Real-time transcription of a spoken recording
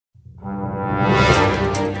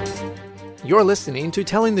You're listening to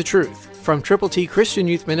Telling the Truth from Triple T Christian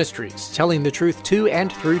Youth Ministries, telling the truth to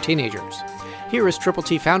and through teenagers. Here is Triple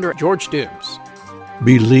T founder George Dooms.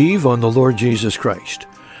 Believe on the Lord Jesus Christ.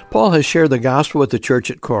 Paul has shared the gospel with the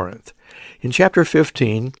church at Corinth. In chapter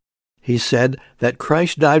 15, he said that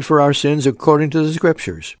Christ died for our sins according to the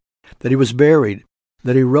Scriptures, that he was buried,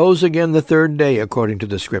 that he rose again the third day according to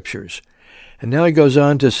the Scriptures. And now he goes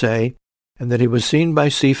on to say, and that he was seen by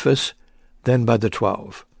Cephas, then by the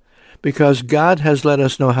 12. Because God has let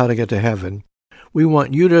us know how to get to heaven, we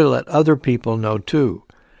want you to let other people know too.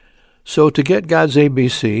 So to get God's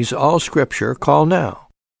ABCs, all Scripture, call now.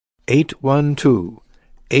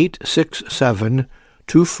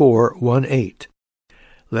 812-867-2418.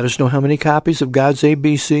 Let us know how many copies of God's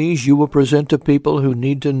ABCs you will present to people who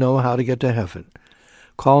need to know how to get to heaven.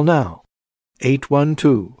 Call now.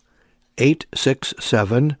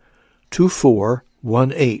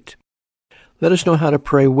 812-867-2418. Let us know how to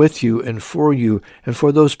pray with you and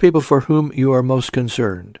for those people for whom you are most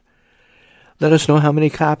concerned. Let us know how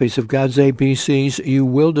many copies of God's ABCs you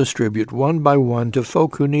will distribute one by one to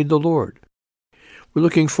folk who need the Lord. We're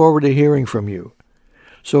looking forward to hearing from you.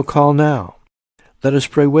 So call now. Let us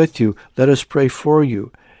pray with you. Let us pray for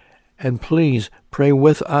you. And please pray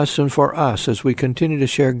with us and for us as we continue to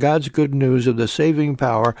share God's good news of the saving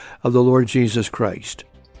power of the Lord Jesus Christ.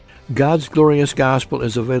 God's glorious gospel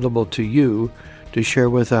is available to you to share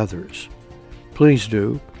with others. Please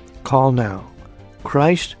do. Call now.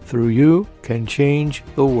 Christ, through you, can change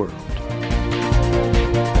the world.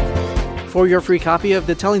 For your free copy of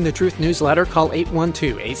the Telling the Truth newsletter, call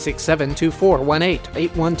 812-867-2418,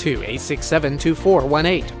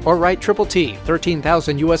 812-867-2418, or write Triple T,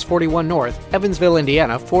 13,000 U.S. 41 North, Evansville,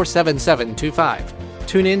 Indiana, 47725.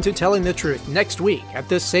 Tune in to Telling the Truth next week at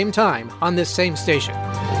this same time on this same station.